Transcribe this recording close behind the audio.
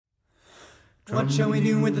What shall we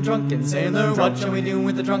do with the drunken sailor? What shall we do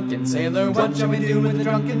with the drunken sailor? What shall we do with the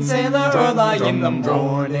drunken sailor? Early in the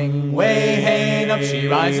morning, way hey and up she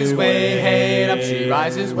rises, way hey and up she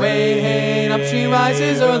rises, way hey and up she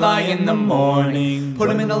rises. Early in the morning, put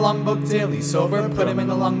him in the longboat till he's sober. Put him in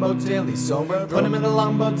the longboat till he's sober. Put him in the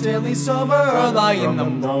longboat till he's sober. Early in the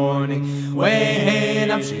morning, way hey and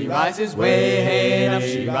up she rises, way hey and up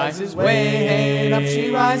she rises, way hey and up she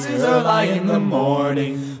rises. Early in the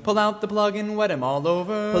morning. Pull out the plug and wet him all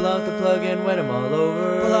over. Pull out the plug and wet him all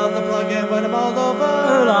over. Pull out the plug and wet him all over.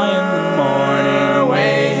 Early in the morning,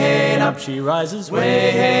 way hey and up she rises, way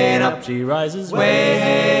hey and up she rises, way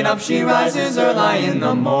hey and up she rises. Early in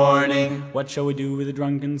the morning. What shall we do with a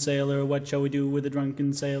drunken sailor? What shall we do with a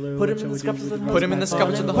drunken sailor? Put him in the scuppers of the hose. Put him in the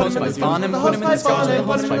scuppers of the hose by spawn him. Put him in the scuppers of the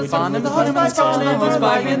hose by spawn him. Put him in the scuppers of the hose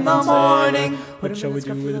by in the morning. What shall we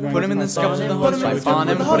do with a drunken sailor? Put him in the scuppers of the hose by spawn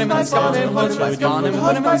him. Put him in the scuppers of the hose by spawn him.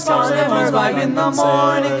 Put him in the scuppers of the hose by in the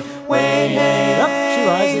morning. Way hey, up she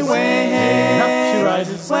rises, way hey, up she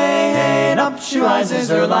rises, way hey, up she rises.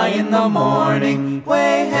 Early in the morning.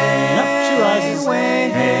 Way hey, up she rises, way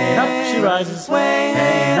hey, up she rises, way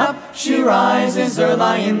hey, up she rises.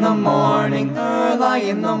 Early in the morning. Early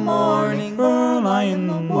in the morning. Early in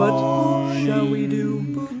the morning. What shall we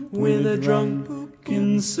do with a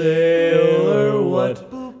drunken sailor? What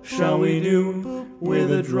shall we do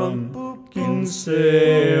with a drunken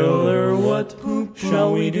sailor? What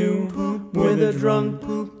shall we do with a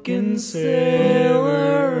drunken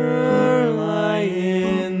sailor? Early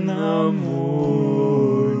in the morning.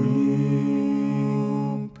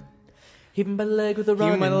 Heave him by the leg with a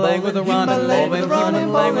run, heave him by the leg with a run, heave him by the leg with a run, heave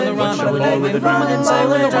him by the leg with a run, heave him by the leg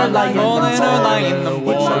with a run, early in the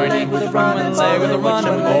morning. with a Run and leg with a run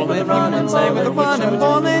and bowling, run and leg with a run and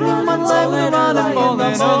bowling, run leg with a run and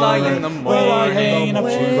bowling. Early in the morning. Way up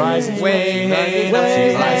she rises, way hey up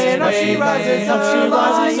she rises, up she rises, up she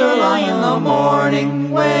rises. Early in the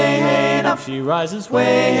morning. Way hey up she rises,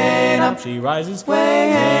 way hey up she rises, way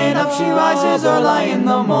hey up she rises. Early in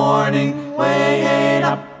the morning. Way hey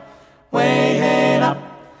up, way hey up,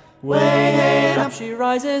 way hey up she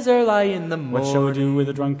rises. Early in the morning. What shall we do with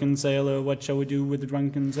a drunken sailor? What shall we do with a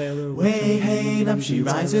drunken sailor? Way hey up she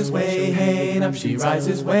rises, way hey up she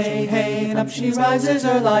rises, way hey up she rises.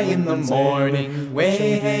 Early in the morning.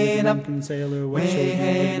 Way hey up, sailor, way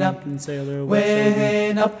hey up, sailor, way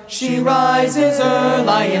hey up she rises.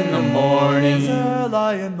 Early in the morning.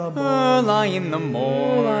 Early in the morning. Early in the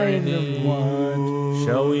morning. What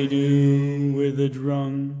shall we do with a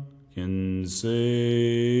drunken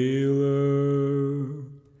sailor?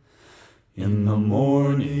 In the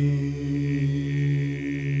morning.